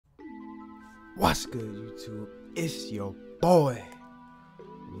What's good, YouTube? It's your boy,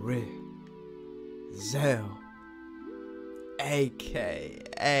 Rizell,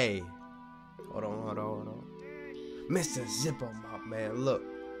 aka hold on, Mr. Zippo Mop, man. Look,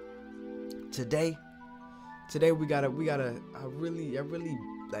 today we got a really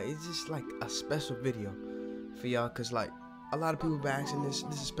like, it's just like a special video for y'all, cause like a lot of people been asking this.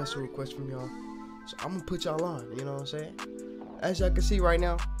 This is a special request from y'all, so I'm gonna put y'all on. You know what I'm saying? As y'all can see right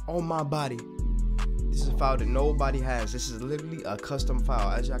now on my body, this is a file that nobody has. This is literally a custom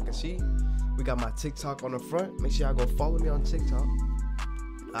file. As y'all can see, we got my TikTok on the front. Make sure y'all go follow me on TikTok.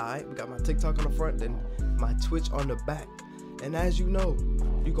 Alright, we got my TikTok on the front, then my Twitch on the back. And as you know,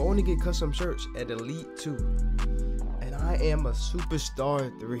 you can only get custom shirts at Elite 2. And I am a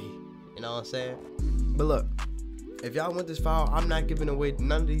Superstar 3. You know what I'm saying? But look, if y'all want this file, I'm not giving away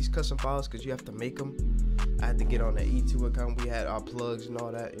none of these custom files because you have to make them. I had to get on the E2 account. We had our plugs and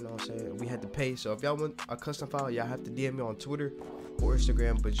all that, you know what I'm saying? We had to pay. So if y'all want a custom file, y'all have to DM me on Twitter or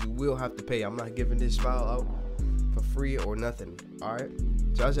Instagram, but you will have to pay. I'm not giving this file out for free or nothing. Alright?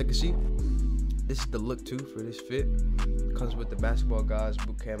 So as you can see, this is the look too for this fit. Comes with the basketball guys,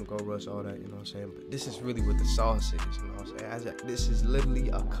 boot camp, go rush, all that, you know what I'm saying? But this is really what the sauce is, you know what I'm saying? This is literally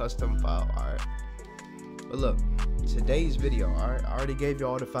a custom file, alright? But look, today's video, alright? I already gave you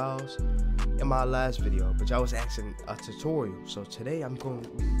all the files in my last video, but y'all was asking a tutorial. So today I'm going to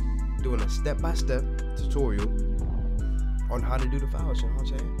be doing a step-by-step tutorial on how to do the files, you know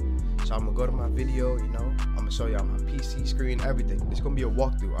what I'm saying? So I'm gonna go to my video, you know, I'm gonna show y'all my PC screen, everything. It's gonna be a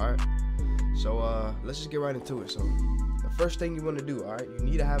walkthrough, alright? So let's just get right into it. So the first thing you want to do, alright, you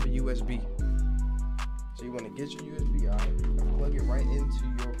need to have a USB. So you want to get your USB, alright, and plug it right into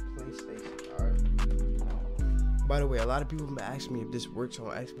your PlayStation, alright? By the way, a lot of people have been asking me if this works on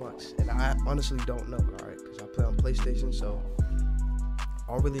Xbox, and I honestly don't know, alright, because I play on PlayStation, so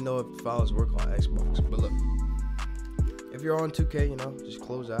I don't really know if files work on Xbox. But look, if you're on 2K, you know, just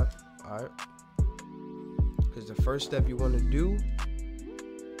close out, alright, because the first step you want to do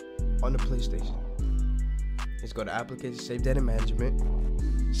on the PlayStation is go to Application, Save Data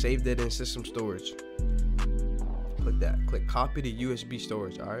Management, Save Data in System Storage. Click that. Click Copy to USB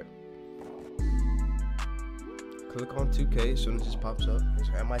Storage, alright. Click on 2K as soon as this pops up.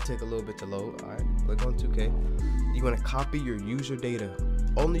 It might take a little bit to load. Alright, click on 2K. You want to copy your user data.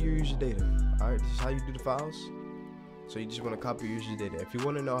 Only your user data. Alright, this is how you do the files. So you just want to copy your user data. If you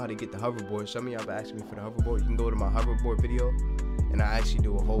want to know how to get the hoverboard, some of y'all been asking me for the hoverboard. You can go to my hoverboard video, and I actually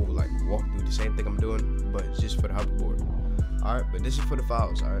do a whole like walkthrough, the same thing I'm doing, but it's just for the hoverboard. Alright, but this is for the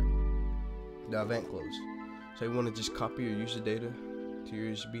files. Alright, the event closed. So you want to just copy your user data to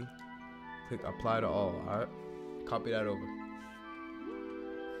your USB. Click Apply to All. Alright. Copy that over.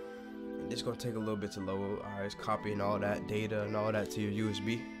 And it's gonna take a little bit to load. Alright, it's copying all that data and all that to your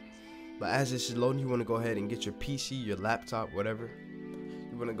USB. But as this is loading, you want to go ahead and get your PC, your laptop, whatever.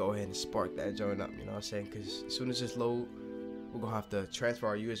 You want to go ahead and spark that joint up, you know what I'm saying? Because as soon as this load, we're gonna have to transfer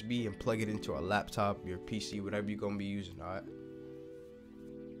our USB and plug it into our laptop, your PC, whatever you're gonna be using. Alright.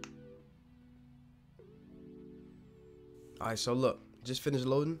 Alright, so look, just finished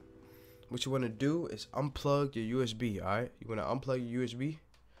loading. What you want to do is unplug your USB, alright? You want to unplug your USB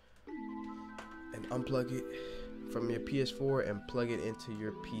and unplug it from your PS4 and plug it into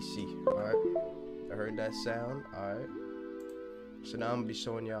your PC, alright? I heard that sound, alright? So now I'm going to be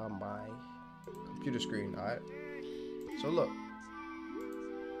showing y'all my computer screen, alright? So look,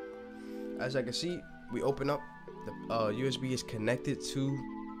 as I can see, we open up, the USB is connected to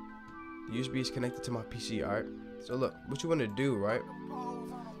my PC, alright? So look, what you want to do, right?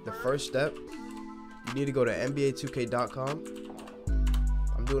 The first step, you need to go to NBA2K21.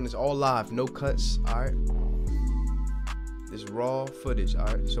 I'm doing this all live, no cuts, alright? This raw footage,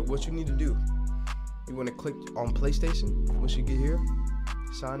 alright? So what you need to do, you want to click on PlayStation. Once you get here,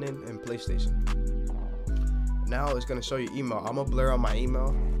 sign in PlayStation. Now it's going to show you email. I'm going to blur out my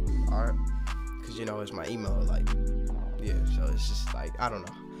email, alright? Because, you know, it's my email, like, yeah, so it's just like, I don't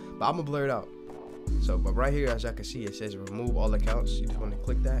know. But I'm going to blur it out. So, but right here, as y'all can see, it says remove all accounts. You just want to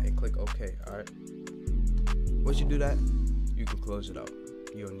click that and click OK, alright? Once you do that, you can close it out.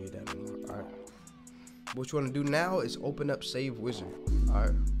 You don't need that anymore, alright? What you want to do now is open up Save Wizard,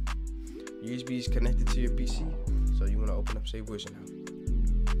 alright? USB is connected to your PC, so you want to open up Save Wizard now.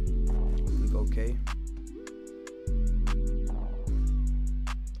 Click OK.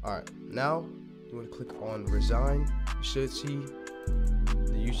 Alright, now you want to click on Resign. You should see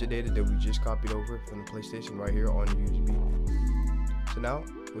the user data that we just copied over from the PlayStation right here on the USB. So now,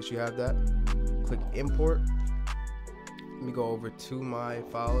 once you have that, click Import. Let me go over to my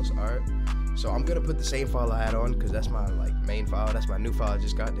files. Alright, So I'm gonna put the same file I had on, because that's my like main file. That's my new file I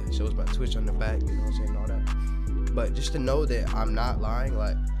just got that shows my Twitch on the back, you know what I'm saying, and all that. But just to know that I'm not lying,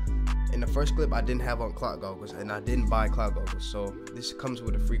 like in the first clip I didn't have on cloud goggles, and I didn't buy cloud goggles, so this comes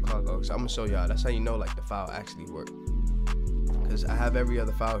with a free cloud goggles. So I'm gonna show y'all. That's how you know like the file actually worked, because I have every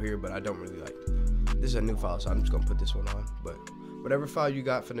other file here, but I don't really like this is a new file, so I'm just gonna put this one on. But whatever file you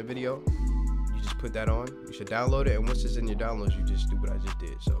got from the video, you just put that on. You should download it, and once it's in your downloads, you just do what I just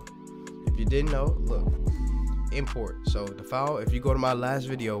did. So if you didn't know, look, import. So the file, if you go to my last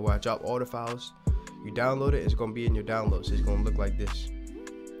video where I drop all the files, you download it, it's gonna be in your downloads. It's gonna look like this.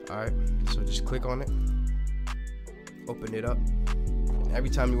 Alright, so just click on it, open it up, and every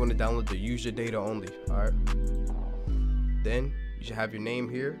time you want to download the use your data only. Alright, then you should have your name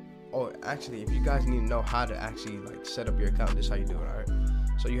here. Oh, actually, if you guys need to know how to actually like set up your account, this is how you do it. Alright,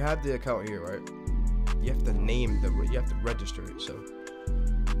 so you have the account here, right? You have to name you have to register it.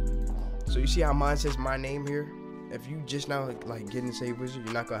 So you see how mine says my name here? If you just now like getting Save Wizard,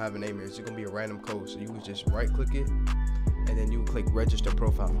 you're not gonna have a name here. It's gonna be a random code. So you would just right click it, and then you click register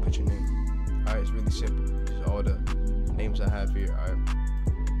profile and put your name. Alright, it's really simple. These are all the names I have here. Alright,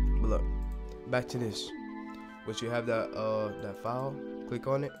 but look, back to this. Once you have that file, click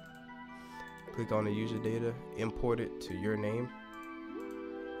on it, click on the user data, import it to your name,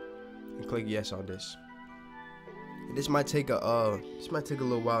 and click yes on this. And this might take a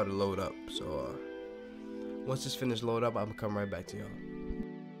little while to load up. So once this finished load up, I'm gonna come right back to y'all.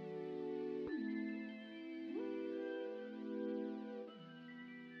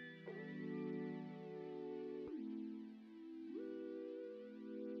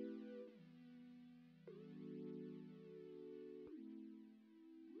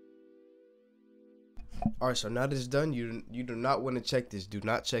 Alright, so now that it's done, you do not want to check this. Do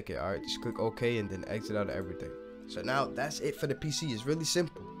not check it. Alright, just click OK and then exit out of everything. So now that's it for the PC. It's really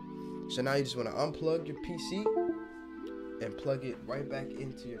simple. So now you just want to unplug your PC and plug it right back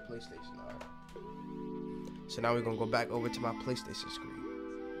into your PlayStation. Alright, so now we're gonna go back over to my PlayStation screen.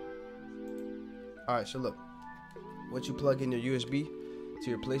 Alright, so look, once you plug in your USB to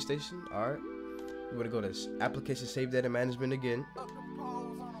your PlayStation, alright, you want to go to application save data management again,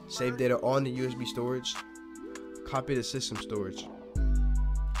 save data on the USB storage, copy the system storage,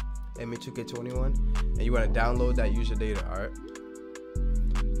 MA2K21, and you want to download that user data. Alright,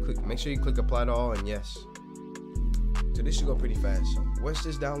 make sure you click apply to all and yes. So this should go pretty fast. So once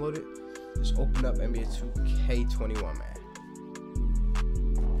this downloaded, just open up NBA2K21, man.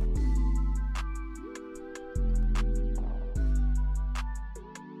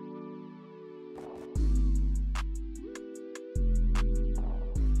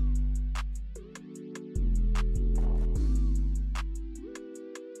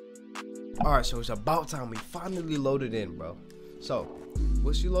 Alright, so it's about time we finally loaded in, bro. So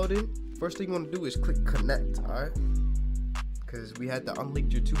once you load in, first thing you want to do is click connect. Alright, because we had to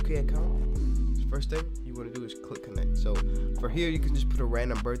unlink your 2K account. So first thing you want to do is click connect. So for here you can just put a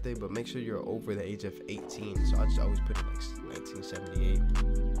random birthday, but make sure you're over the age of 18. So I just always put it like 1978.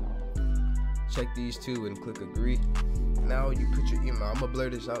 Check these two and click agree. Now you put your email. I'm gonna blur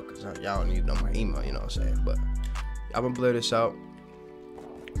this out because y'all don't need to know my email, you know what I'm saying, but I'm gonna blur this out.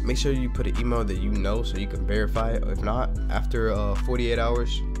 Make sure you put an email that you know so you can verify it. If not, after 48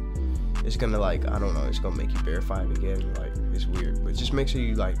 hours, it's gonna like, I don't know, it's gonna make you verify it again. Like, it's weird, but just make sure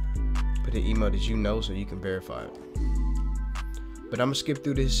you like put an email that you know so you can verify it. But I'm gonna skip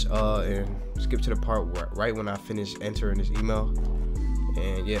through this and skip to the part where right when I finish entering this email,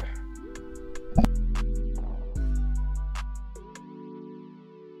 and yeah.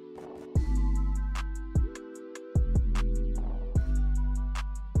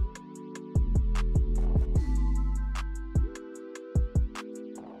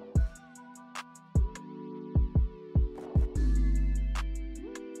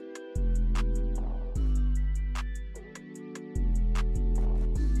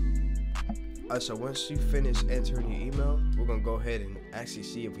 So once you finish entering your email, we're gonna go ahead and actually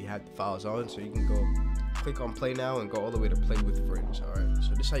see if we have the files on. So you can go click on play now and go all the way to play with friends. All right,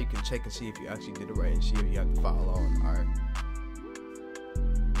 so this is how you can check and see if you actually did it right and see if you have the file on. All right,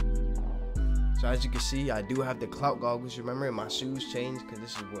 so as you can see, I do have the clout goggles. Remember, and my shoes changed because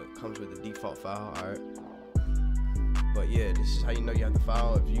this is what comes with the default file. All right, but yeah, this is how you know you have the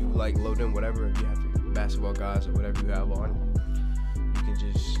file. If you like load in whatever, if you have your basketball guys or whatever you have on, you can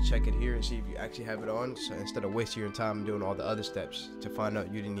just check it here and see if you actually have it on, so instead of wasting your time doing all the other steps to find out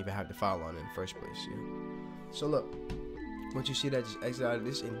you didn't even have the file on in the first place. Yeah. So look, once you see that, just exit out of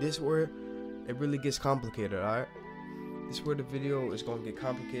this, and this where it really gets complicated. Alright, this is where the video is going to get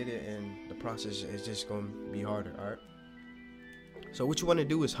complicated and the process is just going to be harder. Alright, So what you want to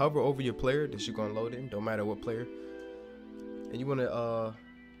do is hover over your player that you're gonna load in, don't matter what player, and you want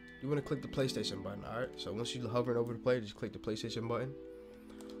to click the PlayStation button. All right. So once you're hovering over the player, just click the PlayStation button.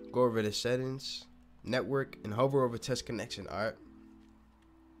 Go over to settings, network, and hover over test connection. All right.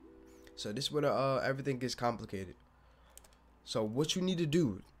 So this is where everything gets complicated. So what you need to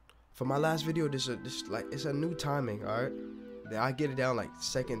do, for my last video, this like it's a new timing. All right. I get it down like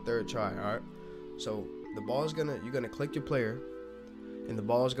second, third try. All right. So the ball is you're gonna click your player, and the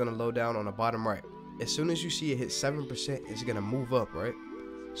ball is gonna load down on the bottom right. As soon as you see it hit 7%, it's gonna move up, right?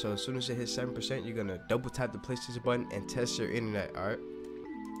 So as soon as it hits 7%, you're gonna double tap the PlayStation button and test your internet. All right.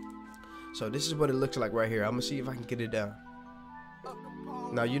 So this is what it looks like right here. I'm gonna see if I can get it down.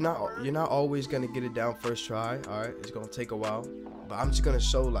 Now you're not always gonna get it down first try. All right. It's gonna take a while, but I'm just gonna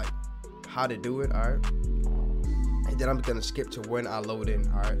show like how to do it. All right. And then I'm gonna skip to when I load in.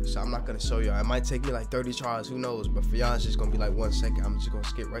 All right. So I'm not gonna show y'all. It might take me like 30 tries. Who knows? But for y'all, it's just gonna be like 1 second. I'm just gonna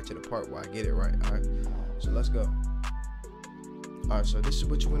skip right to the part where I get it right. All right. So let's go. Alright, so this is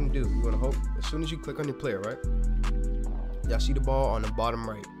what you want to do. You want to hope as soon as you click on your player, right? Y'all see the ball on the bottom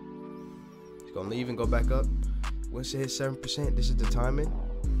right. It's gonna leave and go back up. Once it hits 7%, this is the timing.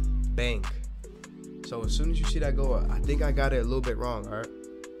 Bang. So as soon as you see that go, I think I got it a little bit wrong. Alright,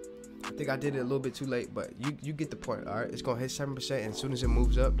 I think I did it a little bit too late, but you get the point. Alright, it's gonna hit 7%, and as soon as it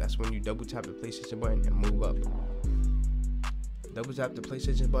moves up, that's when you double tap the PlayStation button and move up. Double tap the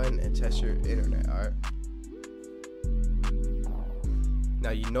PlayStation button and test your internet. Alright. Now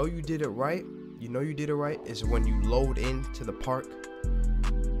you know you did it right. You know you did it right is when you load into the park.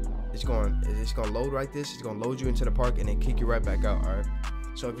 It's gonna load like this. It's gonna load you into the park and then kick you right back out. All right.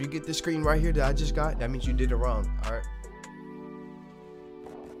 So if you get the screen right here that I just got, that means you did it wrong. All right.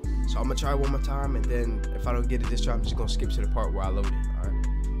 So I'm gonna try one more time, and then if I don't get it this time, I'm just gonna skip to the part where I loaded. All right.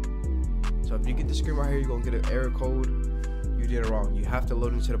 So if you get the screen right here, you're gonna get an error code. You did it wrong. You have to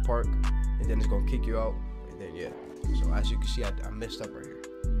load into the park, and then it's gonna kick you out, and then yeah. So as you can see, I messed up right here.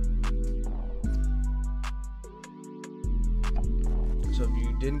 So if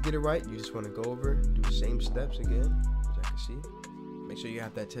you didn't get it right, you just want to go over, do the same steps again, as I can see. Make sure you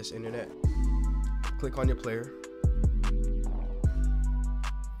have that test internet. Click on your player.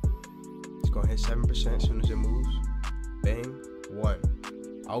 It's going to hit 7% as soon as it moves. Bang,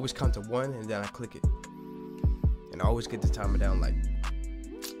 1. I always count to 1 and then I click it. And I always get the timer down like,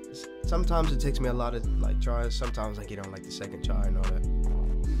 sometimes it takes me a lot of like tries. Sometimes I get on like the second try and all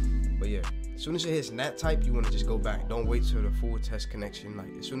that. But yeah, as soon as it hits NAT type, you want to just go back. Don't wait till the full test connection.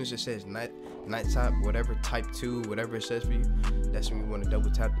 Like as soon as it says NAT type, whatever type 2, whatever it says for you, that's when you want to double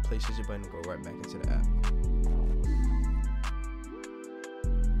tap the PlayStation button and go right back into the app.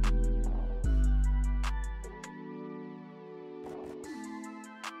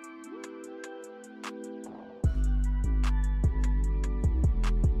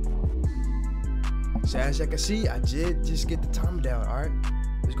 So as you can see, I did just get the timer down. All right,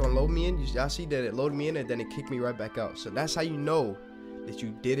 it's gonna load me in. Y'all see that it loaded me in and then it kicked me right back out. So that's how you know that you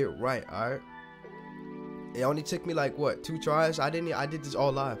did it right. All right. It only took me like what, 2 tries. I did this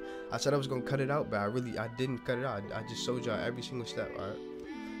all live. I said I was gonna cut it out, but I didn't cut it out. I just showed y'all every single step. All right.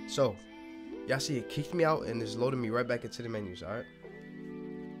 So y'all see it kicked me out and it's loading me right back into the menus. All right.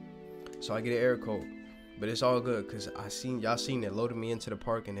 So I get an error code, but it's all good because y'all seen it loaded me into the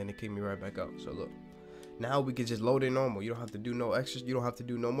park and then it kicked me right back out. So look. Now we can just load in normal. You don't have to do no extras. You don't have to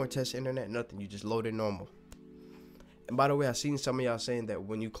do no more test internet, nothing. You just load in normal. And by the way, I seen some of y'all saying that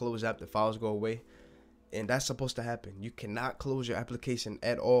when you close app, the files go away. And that's supposed to happen. You cannot close your application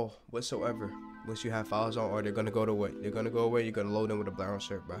at all whatsoever once you have files on, or they're going to go away. They're going to go away. You're going to load in with a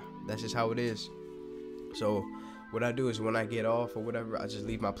bouncer, bro. That's just how it is. So what I do is when I get off or whatever, I just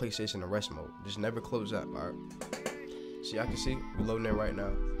leave my PlayStation in rest mode. Just never close up, all right? See, I can see we're loading in right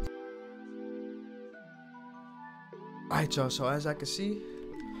now. Alright y'all, so as I can see,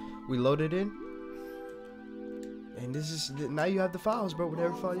 we loaded in, and this is now you have the files, bro.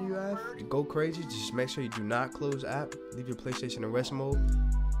 Whatever file you have, you go crazy. Just make sure you do not close app. Leave your PlayStation in rest mode.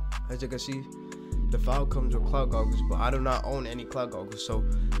 As you can see, the file comes with cloud goggles, but I do not own any cloud goggles, so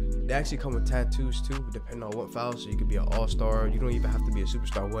they actually come with tattoos too, depending on what file. So you could be an all-star. You don't even have to be a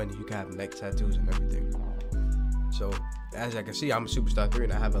superstar 1. You can have neck tattoos and everything. So as I can see, I'm a superstar 3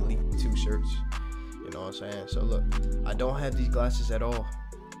 and I have elite 2 shirts. You know what I'm saying? So look, I don't have these glasses at all.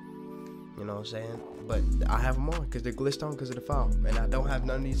 You know what I'm saying? But I have them on because they're glitched on because of the file. And I don't have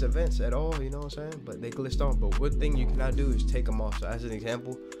none of these events at all, you know what I'm saying? But they glitched on. But one thing you cannot do is take them off. So as an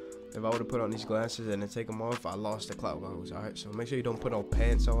example, if I would have put on these glasses and then take them off, I lost the cloud goggles. Alright, so make sure you don't put no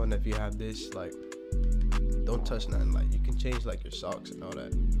pants on if you have this. Like, don't touch nothing. Like, you can change like your socks and all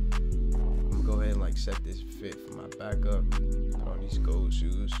that. I'm gonna go ahead and like set this fit for my backup. Put on these gold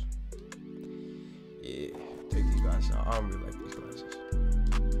shoes. Yeah, take these glasses out. I don't really like these glasses.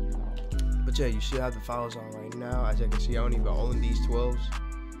 But yeah, you should have the files on right now. As you can see, I don't even own these 12s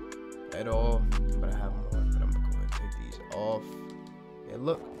at all, but I have them on. But I'm gonna go ahead and take these off. And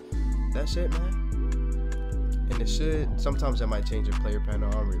look, that's it, man. And it should, sometimes I might change the player panel.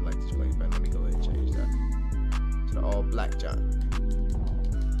 I don't really like this player panel. Let me go ahead and change that to the all black John.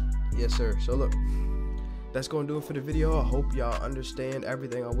 Yes, sir. So look, that's gonna do it for the video. I hope y'all understand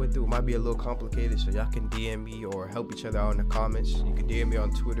everything I went through. It might be a little complicated, so y'all can DM me or help each other out in the comments. You can DM me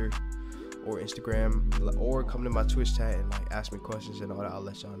on Twitter or Instagram, or come to my Twitch chat and like ask me questions and all that. I'll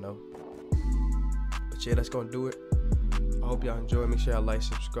let y'all know. But yeah, that's gonna do it. I hope y'all enjoy. Make sure y'all like,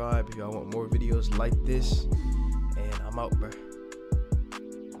 subscribe if y'all want more videos like this. And I'm out, bro.